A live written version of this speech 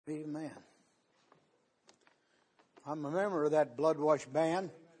I'm a member of that blood wash band,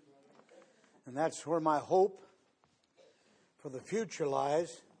 and that's where my hope for the future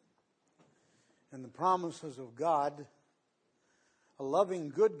lies, in the promises of God, a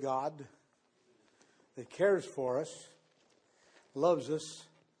loving, good God that cares for us, loves us,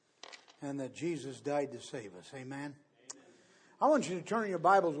 and that Jesus died to save us. Amen? I want you to turn your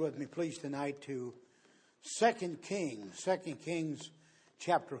Bibles with me, please, tonight to 2 Kings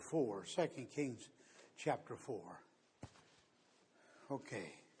chapter 4. 2 Kings chapter 4.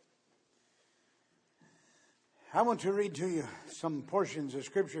 Okay. I want to read to you some portions of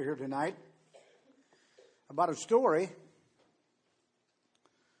Scripture here tonight about a story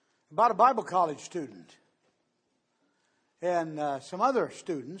about a Bible college student and some other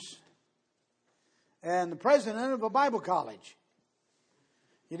students and the president of a Bible college.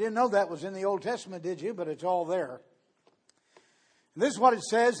 You didn't know that was in the Old Testament, did you? But it's all there. And this is what it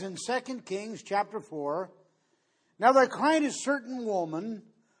says in 2 Kings chapter 4. Now there cried a certain woman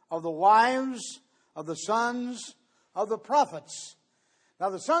of the wives of the sons of the prophets. Now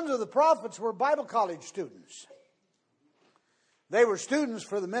the sons of the prophets were Bible college students. They were students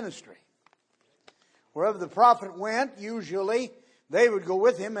for the ministry. Wherever the prophet went, usually they would go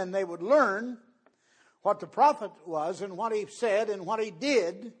with him and they would learn what the prophet was and what he said and what he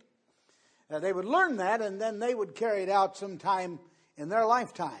did. They would learn that, and then they would carry it out sometime in their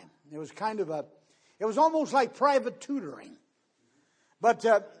lifetime. It was it was almost like private tutoring. But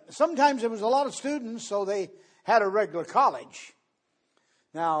sometimes there was a lot of students, so they had a regular college.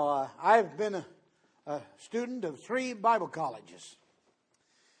 Now, I've been a student of 3 Bible colleges.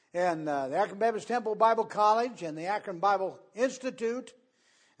 And the Akron Baptist Temple Bible College and the Akron Bible Institute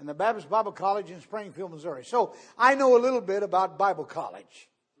and the Baptist Bible College in Springfield, Missouri. So I know a little bit about Bible college.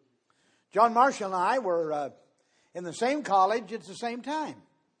 John Marshall and I were in the same college at the same time.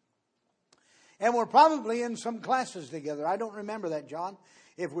 And we're probably in some classes together. I don't remember that, John,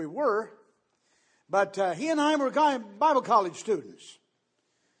 if we were. But he and I were Bible college students.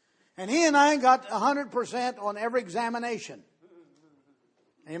 And he and I got 100% on every examination.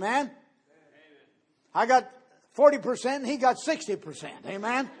 Amen? I got 40% and he got 60%.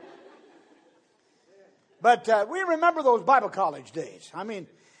 Amen? But we remember those Bible college days. I mean,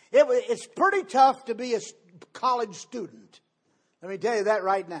 it's pretty tough to be a college student. Let me tell you that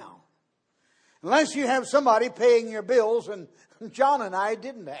right now. Unless you have somebody paying your bills, and John and I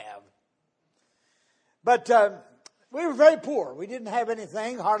didn't have. But we were very poor. We didn't have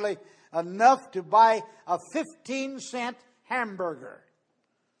anything, hardly enough to buy a 15-cent hamburger.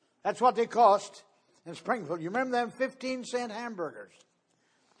 That's what they cost in Springfield. You remember them 15-cent hamburgers?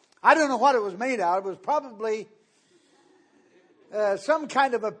 I don't know what it was made out of. It was probably some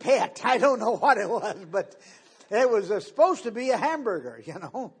kind of a pet. I don't know what it was, but it was supposed to be a hamburger, you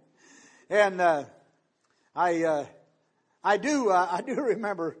know. And I do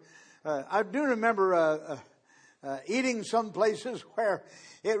remember eating some places where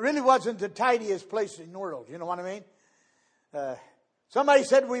it really wasn't the tidiest place in the world. You know what I mean? Somebody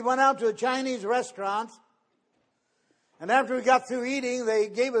said we went out to a Chinese restaurant, and after we got through eating, they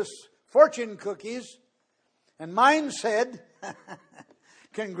gave us fortune cookies, and mine said,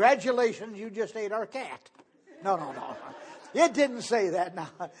 "Congratulations, you just ate our cat." No. It didn't say that. No,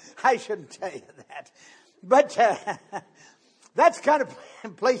 I shouldn't tell you that. But that's kind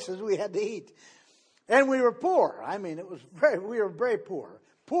of places we had to eat. And we were poor. I mean, we were very poor.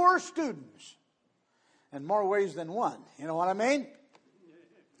 Poor students. In more ways than one. You know what I mean?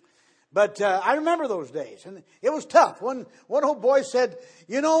 But I remember those days. And it was tough. One old boy said,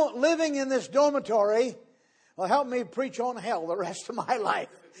 you know, living in this dormitory will help me preach on hell the rest of my life.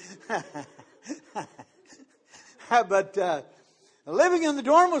 But living in the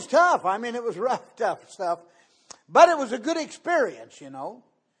dorm was tough. I mean, it was rough, tough stuff. But it was a good experience, you know.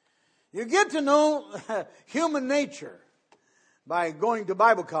 You get to know human nature by going to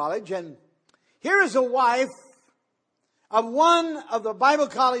Bible college. And here is a wife of one of the Bible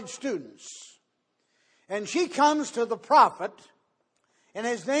college students. And she comes to the prophet, and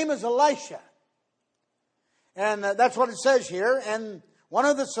his name is Elisha. And that's what it says here. And one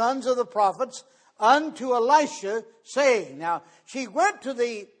of the sons of the prophets unto Elisha, saying. Now, she went to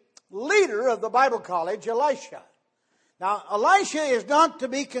the leader of the Bible college, Elisha. Now, Elisha is not to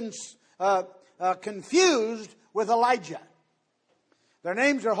be confused with Elijah. Their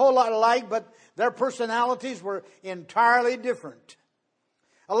names are a whole lot alike, but their personalities were entirely different.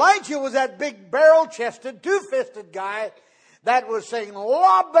 Elijah was that big barrel-chested, two-fisted guy that was saying,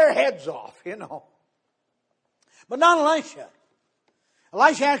 lob their heads off, you know. But not Elisha.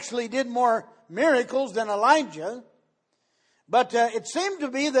 Elisha actually did more miracles than Elijah. But it seemed to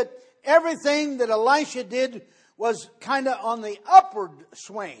be that everything that Elisha did was kind of on the upward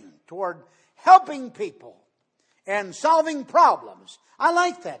swing toward helping people and solving problems. I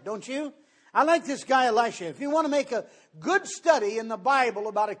like that, don't you? I like this guy Elisha. If you want to make a good study in the Bible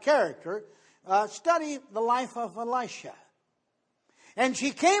about a character, study the life of Elisha. And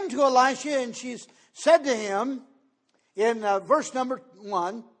she came to Elisha and she said to him in verse number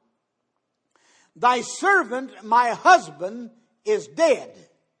 1, "Thy servant, my husband, is dead."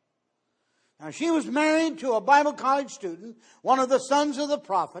 Now, she was married to a Bible college student, one of the sons of the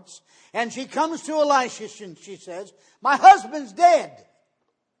prophets, and she comes to Elisha and she says, "My husband's dead."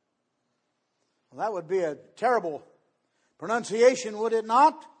 Well, that would be a terrible pronunciation, would it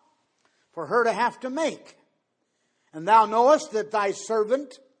not, for her to have to make. "And thou knowest that thy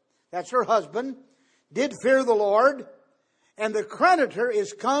servant," that's her husband, "did fear the Lord, and the creditor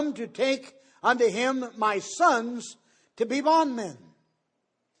is come to take unto him my sons to be bondmen."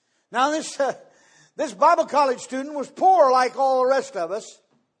 Now this Bible college student was poor like all the rest of us,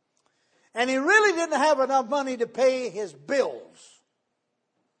 and he really didn't have enough money to pay his bills.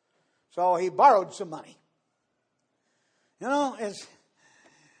 So he borrowed some money. You know,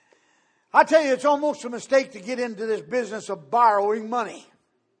 I tell you, it's almost a mistake to get into this business of borrowing money.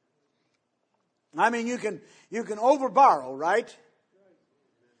 I mean, you can overborrow, right?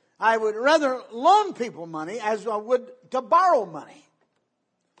 I would rather loan people money as I would to borrow money.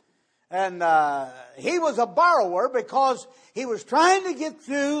 And he was a borrower because he was trying to get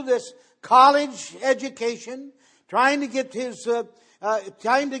through this college education, trying to get his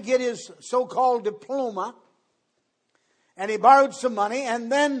so-called diploma. And he borrowed some money, and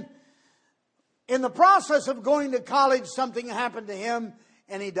then in the process of going to college, something happened to him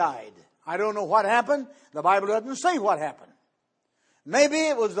and he died. I don't know what happened. The Bible doesn't say what happened. Maybe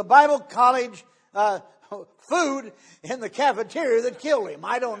it was the Bible college food in the cafeteria that killed him.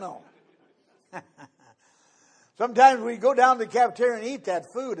 I don't know. Sometimes we go down to the cafeteria and eat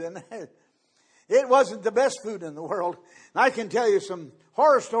that food, and it wasn't the best food in the world. And I can tell you some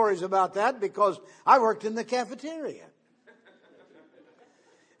horror stories about that because I worked in the cafeteria.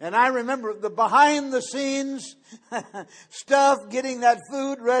 And I remember the behind the scenes stuff, getting that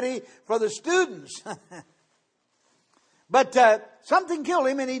food ready for the students. But something killed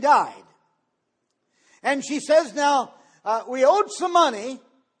him and he died. And she says, now, we owed some money,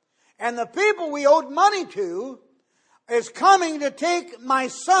 and the people we owed money to is coming to take my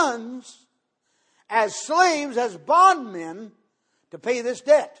sons as slaves, as bondmen, to pay this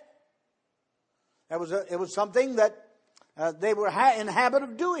debt. It was something that they were in habit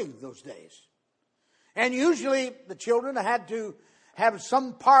of doing those days. And usually the children had to have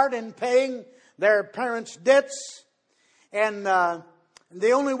some part in paying their parents' debts. And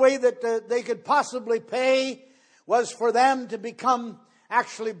the only way that they could possibly pay was for them to become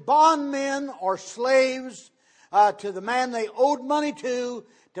actually bondmen or slaves to the man they owed money to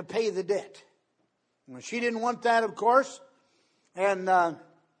pay the debt. Well, she didn't want that, of course. And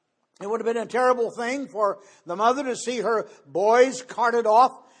it would have been a terrible thing for the mother to see her boys carted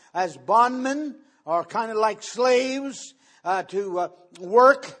off as bondmen or kind of like slaves to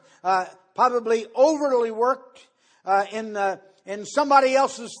work, probably overly worked in somebody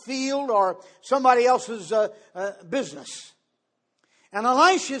else's field or somebody else's business. And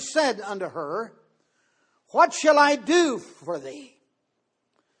Elisha said unto her, "What shall I do for thee?"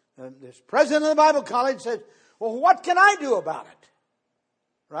 This president of the Bible college said, "Well, what can I do about it?"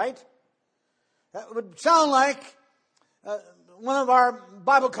 Right? That would sound like one of our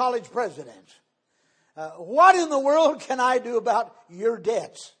Bible college presidents. What in the world can I do about your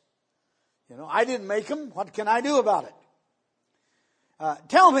debts? You know, I didn't make them. What can I do about it?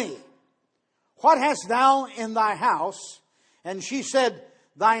 Tell me, what hast thou in thy house? And she said,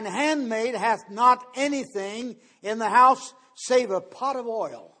 "Thine handmaid hath not anything in the house save a pot of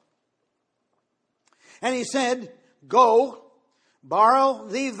oil." And he said, "Go, borrow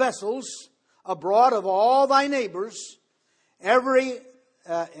thee vessels abroad of all thy neighbors, every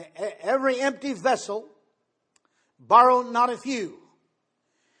empty vessel, borrow not a few.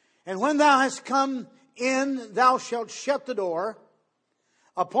 And when thou hast come in, thou shalt shut the door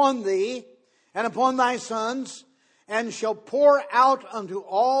upon thee and upon thy sons, and shalt pour out unto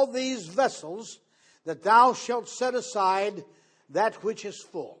all these vessels, that thou shalt set aside that which is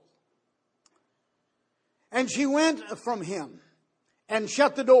full." And she went from him, and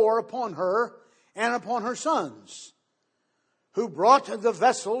shut the door upon her and upon her sons, who brought the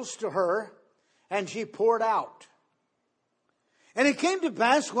vessels to her, and she poured out. And it came to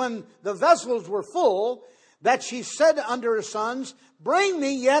pass, when the vessels were full, that she said unto her sons, "Bring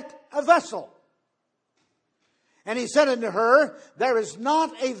me yet a vessel." And he said unto her, "There is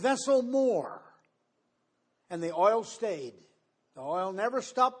not a vessel more." And the oil stayed. The oil never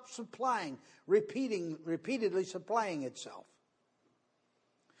stopped supplying, repeatedly supplying itself.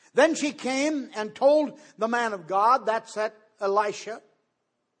 Then she came and told the man of God, that's that Elisha.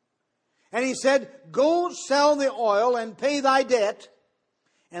 And he said, go sell the oil and pay thy debt,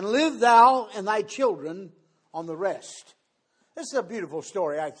 and live thou and thy children on the rest. This is a beautiful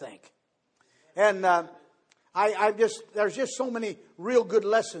story, I think. And there's just so many real good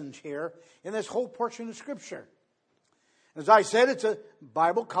lessons here in this whole portion of Scripture. As I said, it's a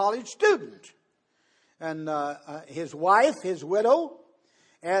Bible college student. And his wife, his widow,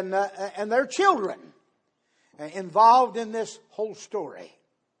 and their children involved in this whole story.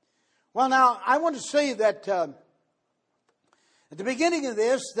 Well, now, I want to say that at the beginning of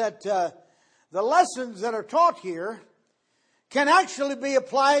this, that the lessons that are taught here can actually be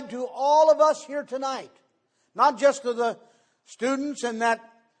applied to all of us here tonight. Not just to the students in that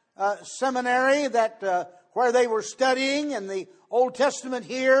seminary that where they were studying in the Old Testament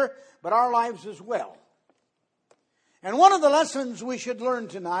here, but our lives as well. And one of the lessons we should learn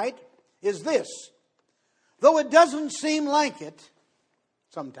tonight is this. Though it doesn't seem like it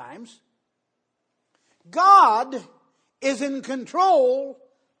sometimes, God is in control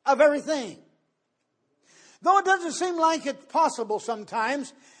of everything. Though it doesn't seem like it's possible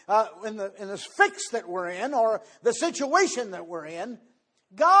sometimes in this fix that we're in or the situation that we're in,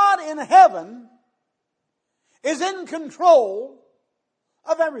 God in heaven is in control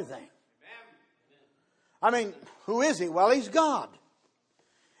of everything. I mean, who is He? Well, He's God.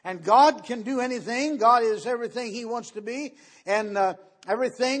 And God can do anything. God is everything He wants to be. And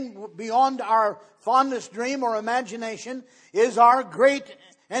everything beyond our fondest dream or imagination is our great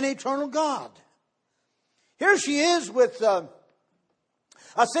and eternal God. Here she is with a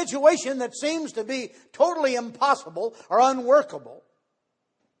situation that seems to be totally impossible or unworkable.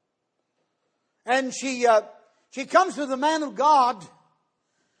 And she comes to the man of God,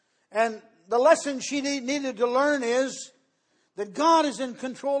 and the lesson she needed to learn is that God is in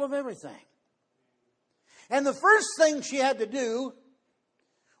control of everything. And the first thing she had to do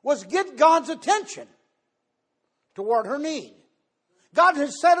was get God's attention toward her need. God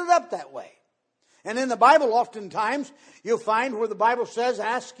has set it up that way. And in the Bible, oftentimes, you'll find where the Bible says,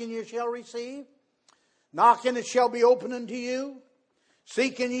 ask and you shall receive. Knock and it shall be opened unto you.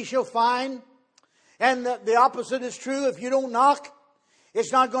 Seek and ye shall find. And the opposite is true. If you don't knock,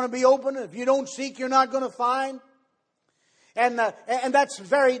 it's not going to be open. If you don't seek, you're not going to find. And that's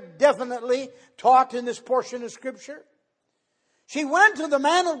very definitely taught in this portion of Scripture. She went to the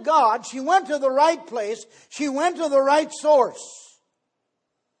man of God. She went to the right place. She went to the right source.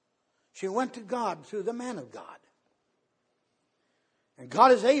 She went to God through the man of God. And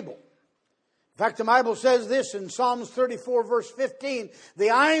God is able. In fact, the Bible says this in Psalms 34 verse 15.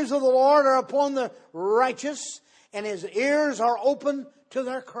 The eyes of the Lord are upon the righteous, and His ears are open to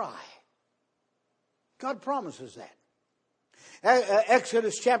their cry. God promises that.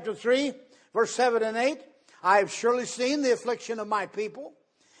 Exodus chapter 3 verse 7 and 8. I have surely seen the affliction of my people,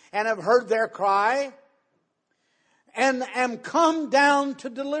 and have heard their cry, and am come down to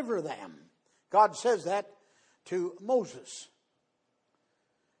deliver them. God says that to Moses.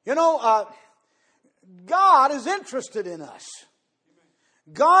 You know, God is interested in us.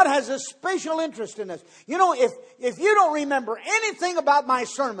 God has a special interest in us. You know, if you don't remember anything about my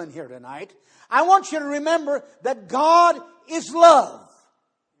sermon here tonight, I want you to remember that God is love.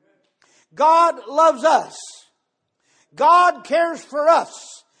 God loves us. God cares for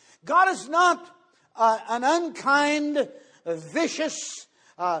us. God is not an unkind, vicious,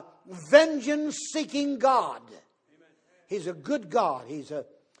 vengeance-seeking God. He's a good God.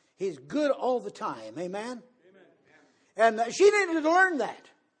 He's good all the time. Amen? And she needed to learn that.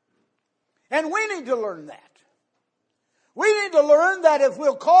 And we need to learn that. We need to learn that if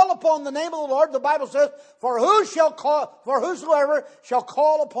we'll call upon the name of the Lord, the Bible says, for whosoever shall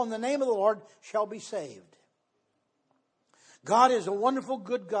call upon the name of the Lord shall be saved. God is a wonderful,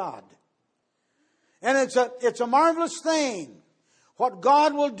 good God. And it's a marvelous thing what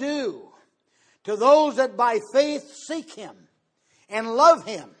God will do to those that by faith seek Him and love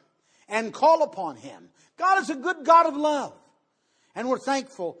Him and call upon Him. God is a good God of love. And we're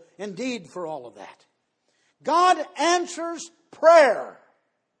thankful indeed for all of that. God answers prayer.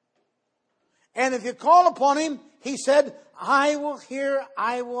 And if you call upon Him, He said, I will hear,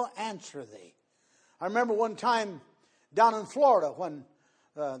 I will answer thee. I remember one time down in Florida when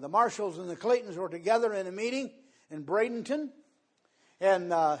the Marshalls and the Claytons were together in a meeting in Bradenton.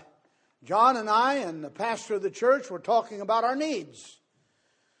 And John and I and the pastor of the church were talking about our needs.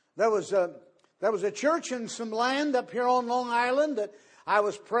 There was a church in some land up here on Long Island that I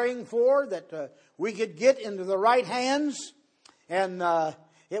was praying for, that we could get into the right hands. And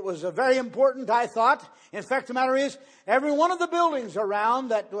it was very important, I thought. In fact, the matter is, every one of the buildings around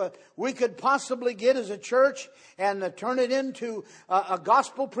that we could possibly get as a church and turn it into a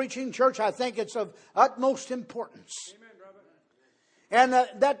gospel preaching church, I think it's of utmost importance. Amen, brother. And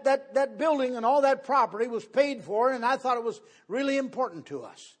that building and all that property was paid for, and I thought it was really important to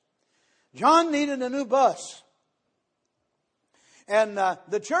us. John needed a new bus. And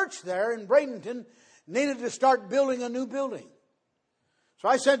the church there in Bradenton needed to start building a new building. So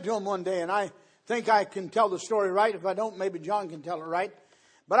I said to him one day, and I think I can tell the story right. If I don't, maybe John can tell it right.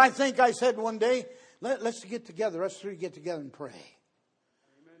 But I think I said one day, let's get together. Us three get together and pray.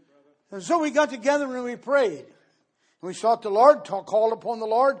 Amen, brother. And so we got together and we prayed. And we sought the Lord, called upon the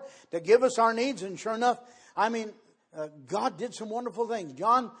Lord to give us our needs. And sure enough, God did some wonderful things.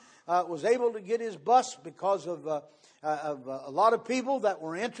 John was able to get his bus because of a lot of people that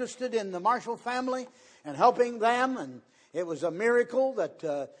were interested in the Marshall family and helping them. And it was a miracle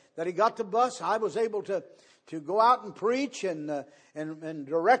that he got the bus. I was able to go out and preach and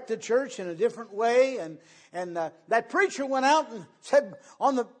direct the church in a different way. And that preacher went out and said,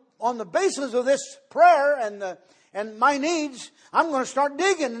 on the basis of this prayer and my needs, I'm going to start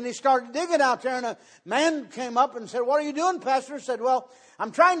digging. And he started digging out there. And a man came up and said, "What are you doing, Pastor?" I said, "Well,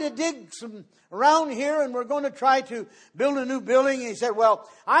 I'm trying to dig some around here, and we're going to try to build a new building." And he said, "Well,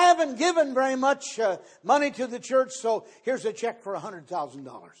 I haven't given very much money to the church, so here's a check for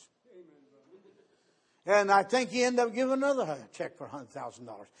 $100,000. And I think he ended up giving another check for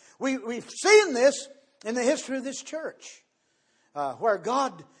 $100,000. We've seen this in the history of this church, where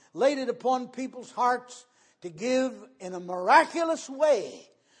God laid it upon people's hearts to give in a miraculous way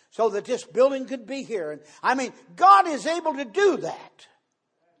so that this building could be here. And God is able to do that.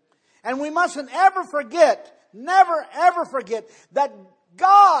 And we mustn't ever forget, never ever forget, that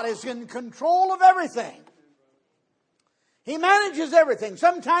God is in control of everything. He manages everything.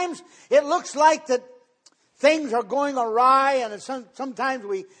 Sometimes it looks like that things are going awry, and sometimes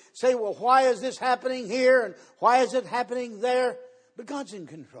we say, well, why is this happening here and why is it happening there? But God's in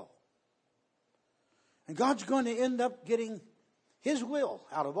control. And God's going to end up getting His will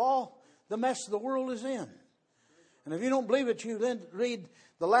out of all the mess the world is in. And if you don't believe it, you then read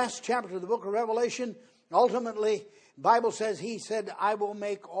the last chapter of the book of Revelation. Ultimately, the Bible says, He said, "I will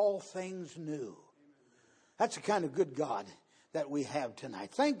make all things new." That's the kind of good God that we have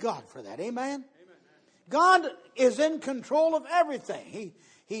tonight. Thank God for that. Amen? God is in control of everything.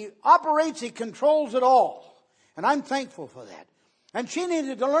 He operates, He controls it all. And I'm thankful for that. And she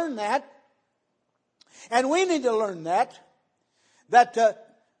needed to learn that. And we need to learn that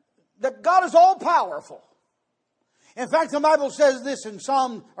God is all powerful. In fact, the Bible says this in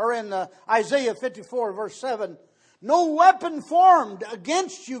Isaiah 54 verse 7. No weapon formed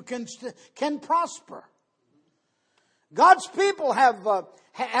against you can prosper. God's people have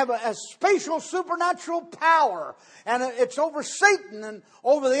a spatial supernatural power, and it's over Satan and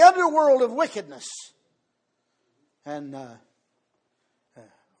over the underworld of wickedness. And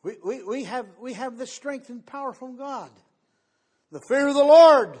we have this strength and power from God. The fear of the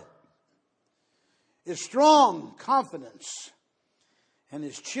Lord is strong confidence, and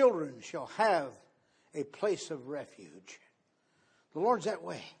His children shall have a place of refuge. The Lord's that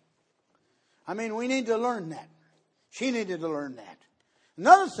way. We need to learn that. She needed to learn that.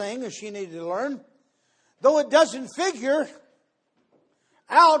 Another thing that she needed to learn, though it doesn't figure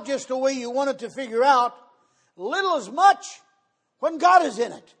out just the way you want it to figure out, little as much when God is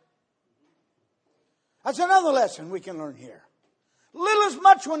in it. That's another lesson we can learn here. Little as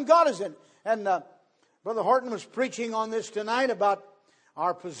much when God is in it. And Brother Horton was preaching on this tonight about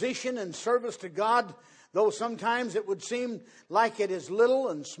our position and service to God, though sometimes it would seem like it is little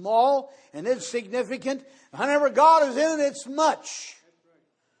and small and insignificant. Whenever God is in it, it's much.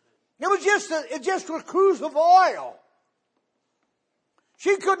 It was just a cruse of oil.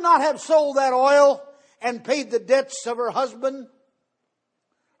 She could not have sold that oil and paid the debts of her husband,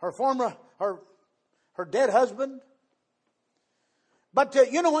 her dead husband. But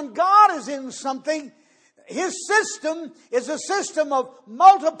when God is in something, His system is a system of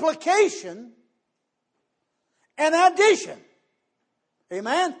multiplication and addition.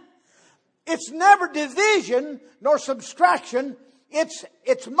 Amen? It's never division nor subtraction.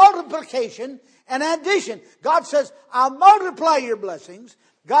 It's multiplication and addition. God says, I'll multiply your blessings.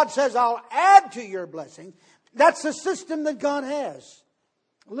 God says, I'll add to your blessing. That's the system that God has.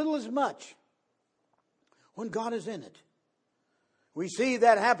 Little as much when God is in it. We see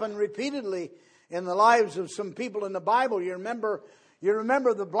that happen repeatedly in the lives of some people in the Bible. You remember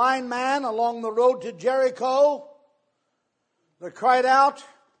the blind man along the road to Jericho? They cried out,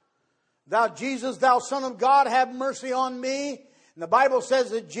 "Thou Jesus, thou Son of God, have mercy on me." And the Bible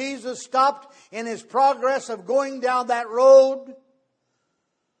says that Jesus stopped in his progress of going down that road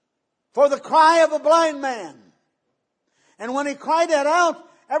for the cry of a blind man. And when he cried that out,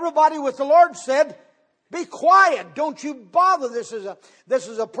 everybody with the Lord said, "Be quiet. Don't you bother. This is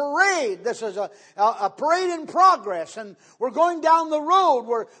a parade. This is a parade in progress. And we're going down the road.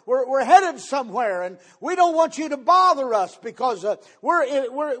 We're headed somewhere. And we don't want you to bother us because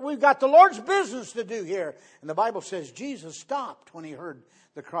we've got the Lord's business to do here." And the Bible says Jesus stopped when he heard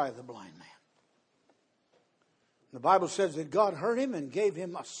the cry of the blind man. The Bible says that God heard him and gave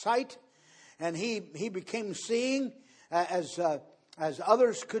him a sight. And he became seeing as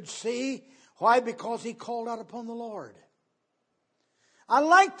others could see. Why? Because he called out upon the Lord. I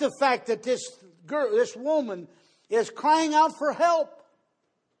like the fact that this woman is crying out for help.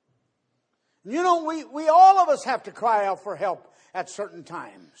 You know, we all of us have to cry out for help at certain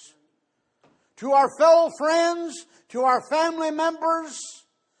times. To our fellow friends, to our family members,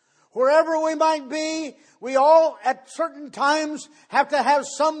 wherever we might be, we all at certain times have to have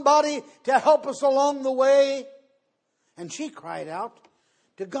somebody to help us along the way. And she cried out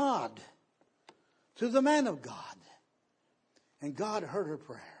to God, to the man of God. And God heard her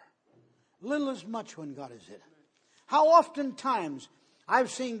prayer. Little as much when God is in it. How oftentimes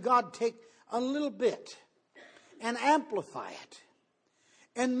I've seen God take a little bit and amplify it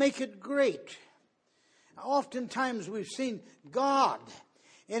and make it great. Oftentimes we've seen God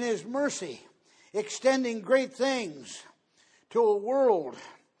in His mercy extending great things to a world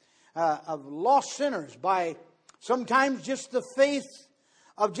of lost sinners by sometimes just the faith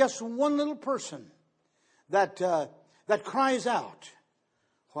of just one little person that cries out.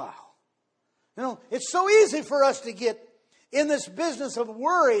 Wow. You know, it's so easy for us to get in this business of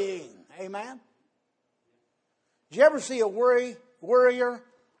worrying. Amen? Did you ever see a worrier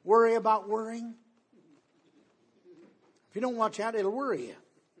worry about worrying? If you don't watch out, it'll worry you.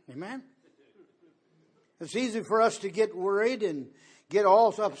 Amen? It's easy for us to get worried and get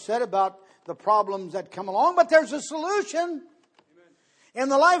all upset about the problems that come along, but there's a solution. In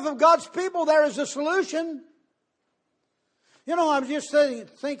the life of God's people, there is a solution. You know, I was just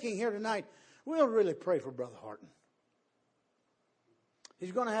thinking here tonight, we'll really pray for Brother Horton.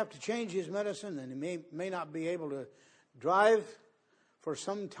 He's going to have to change his medicine, and he may not be able to drive for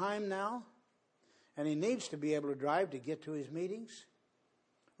some time now. And he needs to be able to drive to get to his meetings.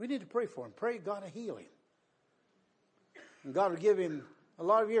 We need to pray for him. Pray God to heal him. And God will give him a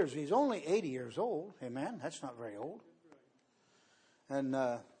lot of years. He's only 80 years old. Amen. That's not very old. And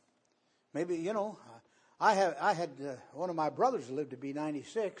maybe, you know, I had one of my brothers lived to be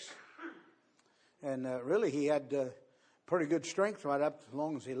 96. And really he had pretty good strength right up as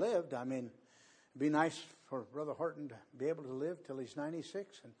long as he lived. I mean, it'd be nice for Brother Horton to be able to live till he's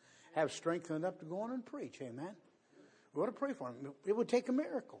 96 and have strength enough to go on and preach. Amen. We ought to pray for him. It would take a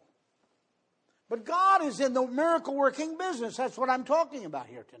miracle. But God is in the miracle working business. That's what I'm talking about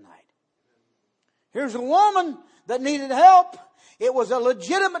here tonight. Here's a woman that needed help. It was a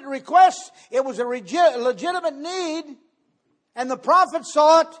legitimate request. It was a legitimate need. And the prophet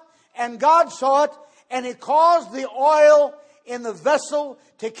saw it. And God saw it. And it caused the oil in the vessel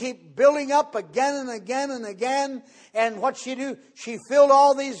to keep building up again and again and again. And what she do? She filled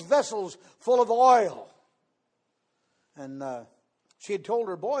all these vessels full of oil. And she had told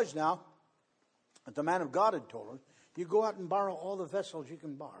her boys now, that the man of God had told her, you go out and borrow all the vessels you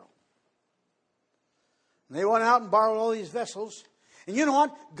can borrow. And they went out and borrowed all these vessels. And you know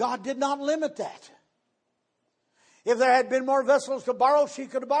what? God did not limit that. If there had been more vessels to borrow, she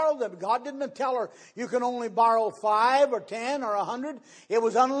could have borrowed them. God didn't tell her you can only borrow 5 or 10 or 100. It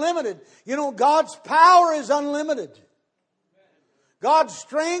was unlimited. You know, God's power is unlimited. God's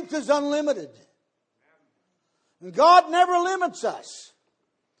strength is unlimited. And God never limits us.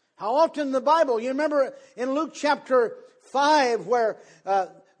 How often in the Bible, you remember in Luke chapter 5 where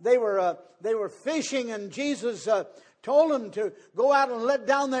they were fishing and Jesus told them to go out and let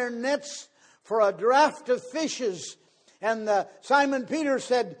down their nets for a draft of fishes. And Simon Peter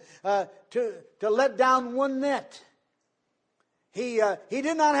said to let down one net. He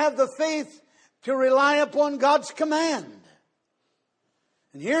did not have the faith to rely upon God's command.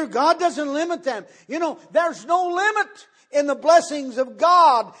 And here God doesn't limit them. You know, there's no limit in the blessings of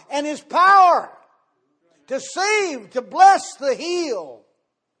God and His power to save, to bless, to heal,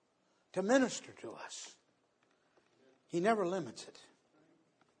 to minister to us. He never limits it.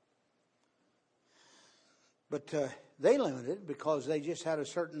 But they limited because they just had a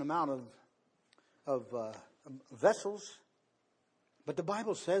certain amount of vessels. But the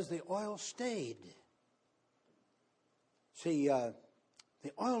Bible says the oil stayed. See, the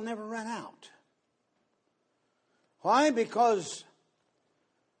oil never ran out. Why? Because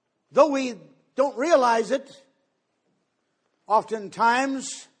though we don't realize it,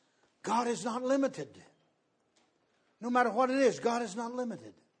 oftentimes God is not limited. No matter what it is, God is not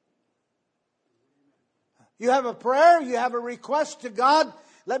limited. You have a prayer, you have a request to God.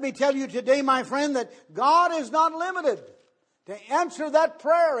 Let me tell you today, my friend, that God is not limited to answer that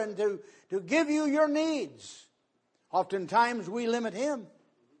prayer and to give you your needs. Oftentimes we limit Him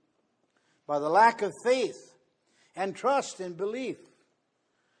by the lack of faith and trust and belief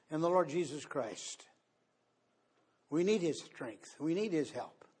in the Lord Jesus Christ. We need His strength. We need His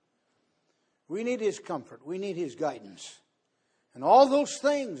help. We need His comfort. We need His guidance. And all those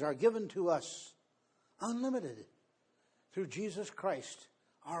things are given to us unlimited through Jesus Christ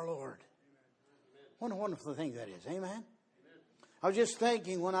our Lord. What a wonderful thing that is. Amen? I was just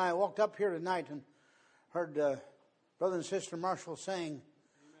thinking when I walked up here tonight and heard Brother and Sister Marshall sing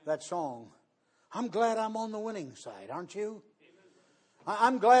that song. I'm glad I'm on the winning side, aren't you?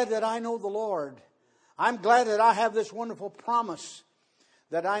 I'm glad that I know the Lord. I'm glad that I have this wonderful promise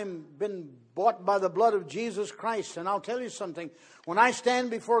that I'm been bought by the blood of Jesus Christ. And I'll tell you something. When I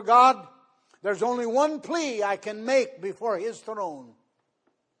stand before God, there's only one plea I can make before His throne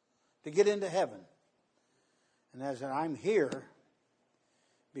to get into heaven. And as I'm here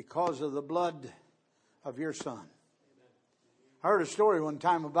because of the blood of your Son. I heard a story one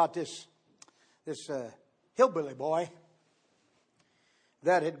time about this hillbilly boy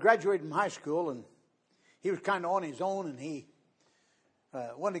that had graduated from high school, and he was kind of on his own, and he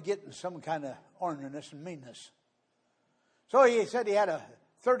wanted to get in some kind of orneriness and meanness. So he said he had a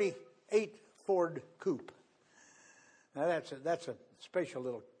 38 Ford Coupe. Now that's a special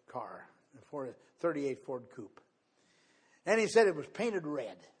little car, for a 38 Ford Coupe. And he said it was painted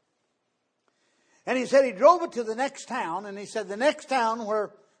red. And he said he drove it to the next town, and he said the next town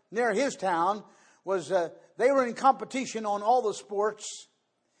where near his town was they were in competition on all the sports,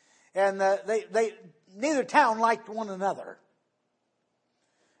 and they neither town liked one another.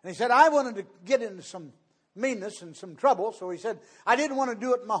 And he said I wanted to get into some meanness and some trouble, so he said I didn't want to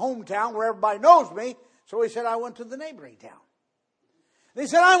do it in my hometown where everybody knows me. So he said I went to the neighboring town. And he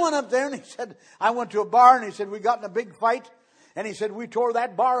said I went up there, and he said I went to a bar, and he said we got in a big fight, and he said we tore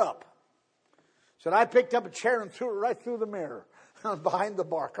that bar up. Said I picked up a chair and threw it right through the mirror behind the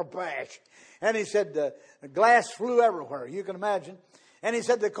bar, kabash. And he said the glass flew everywhere, you can imagine. And he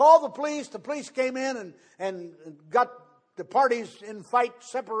said they called the police. The police came in and got the parties in fight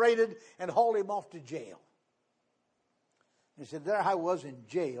separated and hauled him off to jail. He said there I was in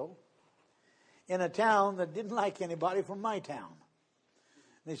jail in a town that didn't like anybody from my town.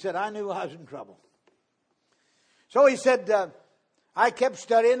 And he said I knew I was in trouble. So he said I kept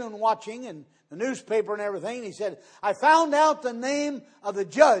studying and watching and the newspaper and everything. And he said, I found out the name of the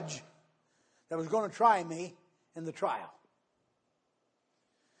judge that was going to try me in the trial.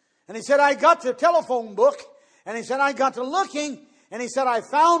 And he said, I got the telephone book. And he said, I got to looking. And he said, I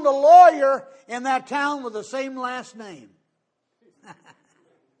found a lawyer in that town with the same last name.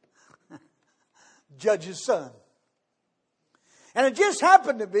 Judge's son. And it just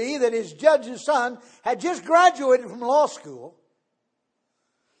happened to be that his judge's son had just graduated from law school.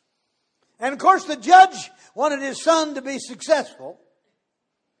 And of course the judge wanted his son to be successful.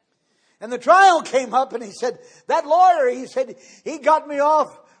 And the trial came up and he said, that lawyer, he said, he got me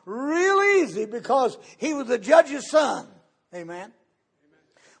off real easy because he was the judge's son. Amen.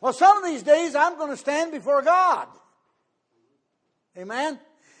 Well, some of these days I'm going to stand before God. Amen.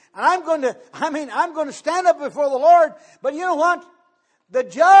 And I'm going to stand up before the Lord. But you know what? The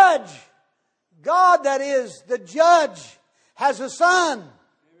judge, God that is, the judge has a son.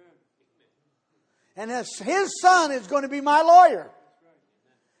 And his son is going to be my lawyer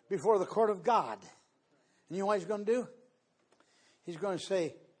before the court of God. And you know what he's going to do? He's going to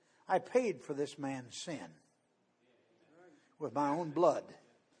say, I paid for this man's sin with my own blood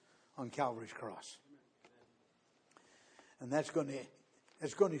on Calvary's cross. And that's going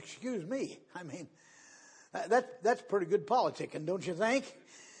to excuse me. I mean, that's pretty good politicking, don't you think?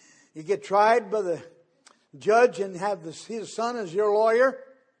 You get tried by the judge and have his son as your lawyer.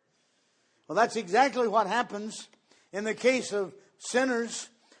 Well, that's exactly what happens in the case of sinners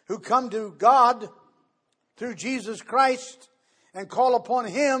who come to God through Jesus Christ and call upon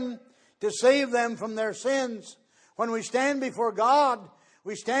Him to save them from their sins. When we stand before God,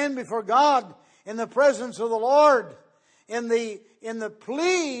 we stand before God in the presence of the Lord, in the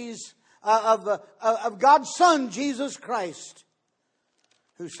pleas of God's Son, Jesus Christ,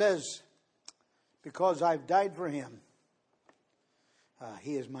 who says, because I've died for Him,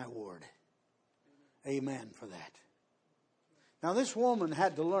 He is my Lord. Amen for that. Now this woman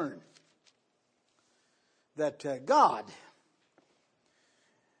had to learn that God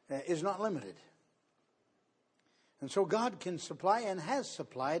is not limited. And so God can supply and has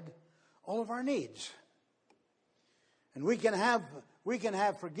supplied all of our needs. And we can have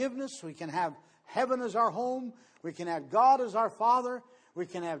forgiveness, we can have heaven as our home, we can have God as our Father, we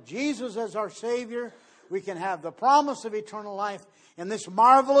can have Jesus as our Savior, we can have the promise of eternal life, and this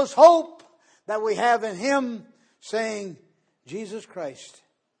marvelous hope that we have in Him, saying, Jesus Christ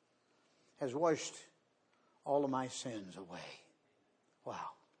has washed all of my sins away. Wow.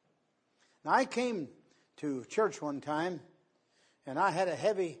 Now I came to church one time, and I had a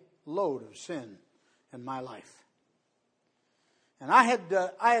heavy load of sin in my life. And I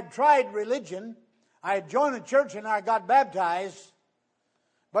had tried religion. I had joined a church and I got baptized.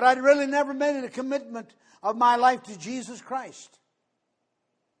 But I'd really never made a commitment of my life to Jesus Christ.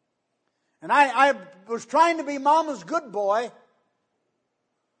 And I was trying to be Mama's good boy.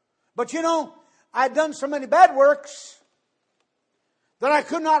 But you know, I'd done so many bad works that I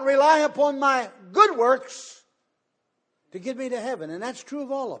could not rely upon my good works to get me to heaven. And that's true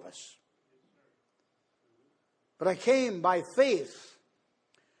of all of us. But I came by faith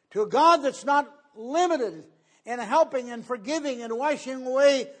to a God that's not limited in helping and forgiving and washing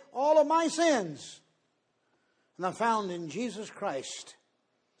away all of my sins. And I found in Jesus Christ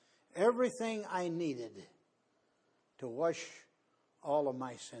everything I needed to wash all of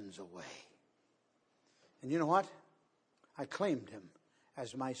my sins away. And you know what? I claimed Him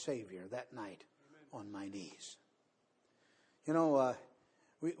as my Savior that night on my knees. You know,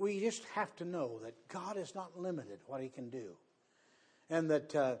 we just have to know that God is not limited what He can do. And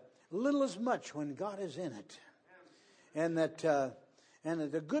that little is much when God is in it. And that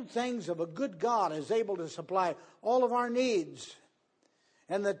the good things of a good God is able to supply all of our needs.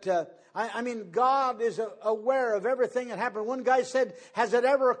 And that, I mean, God is aware of everything that happened. One guy said, has it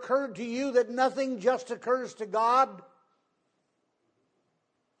ever occurred to you that nothing just occurs to God?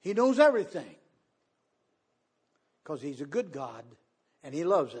 He knows everything. Because He's a good God. And He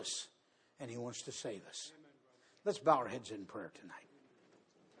loves us. And He wants to save us. Let's bow our heads in prayer tonight.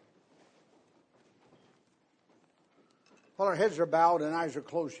 While our heads are bowed and eyes are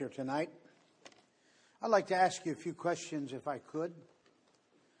closed here tonight, I'd like to ask you a few questions if I could.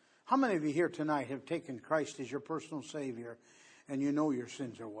 How many of you here tonight have taken Christ as your personal Savior and you know your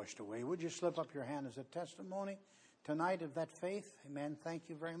sins are washed away? Would you slip up your hand as a testimony tonight of that faith? Amen. Thank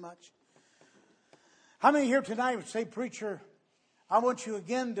you very much. How many here tonight would say, Preacher, I want you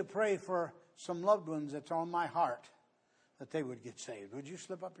again to pray for some loved ones that's on my heart, that they would get saved. Would you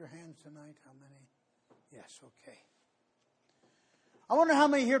slip up your hands tonight? How many? Yes, okay. I wonder how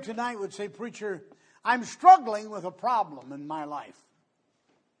many here tonight would say, Preacher, I'm struggling with a problem in my life.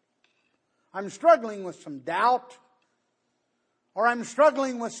 I'm struggling with some doubt, or I'm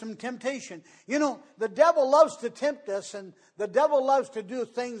struggling with some temptation. You know, the devil loves to tempt us, and the devil loves to do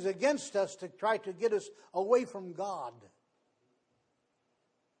things against us to try to get us away from God.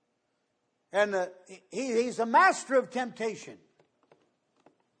 And he's a master of temptation.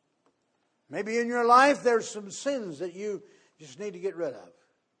 Maybe in your life there's some sins that you just need to get rid of.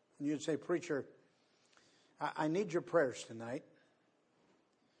 And you'd say, Preacher, I need your prayers tonight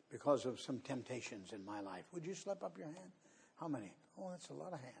because of some temptations in my life. Would you slip up your hand? How many? Oh, that's a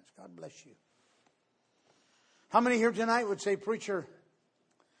lot of hands. God bless you. How many here tonight would say, Preacher,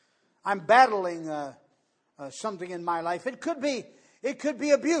 I'm battling something in my life. It could be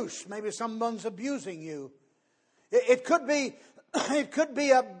abuse. Maybe someone's abusing you. It could be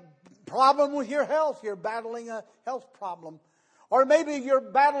a problem with your health. You're battling a health problem. Or maybe you're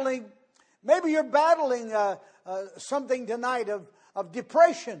battling something tonight of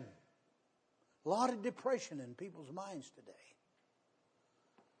depression. A lot of depression in people's minds today.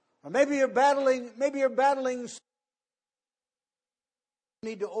 Or maybe you're battling you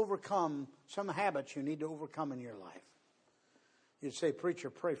need to overcome some habits you need to overcome in your life. You'd say, Preacher,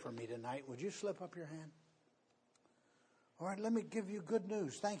 pray for me tonight. Would you slip up your hand? All right, let me give you good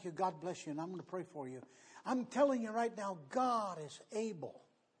news. Thank you. God bless you. And I'm going to pray for you. I'm telling you right now, God is able.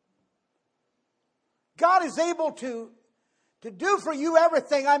 God is able to do for you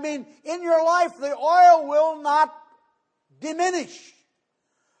everything. I mean, in your life, the oil will not diminish.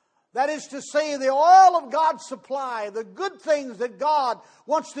 That is to say, the oil of God's supply, the good things that God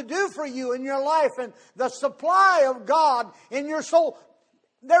wants to do for you in your life, and the supply of God in your soul,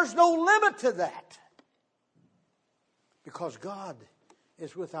 there's no limit to that. Because God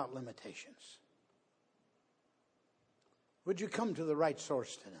is without limitations. Would you come to the right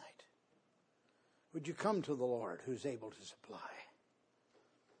source tonight? Would you come to the Lord who's able to supply?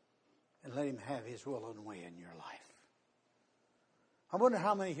 And let Him have His will and way in your life. I wonder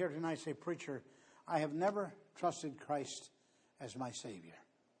how many here tonight say, "Preacher, I have never trusted Christ as my Savior.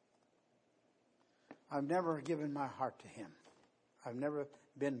 I've never given my heart to Him. I've never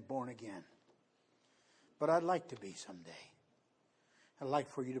been born again. But I'd like to be someday. I'd like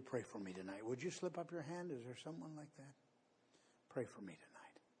for you to pray for me tonight." Would you slip up your hand? Is there someone like that? Pray for me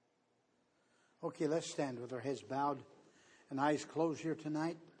tonight. Okay, let's stand with our heads bowed and eyes closed here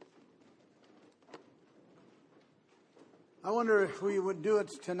tonight. I wonder if we would do it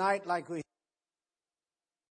tonight like we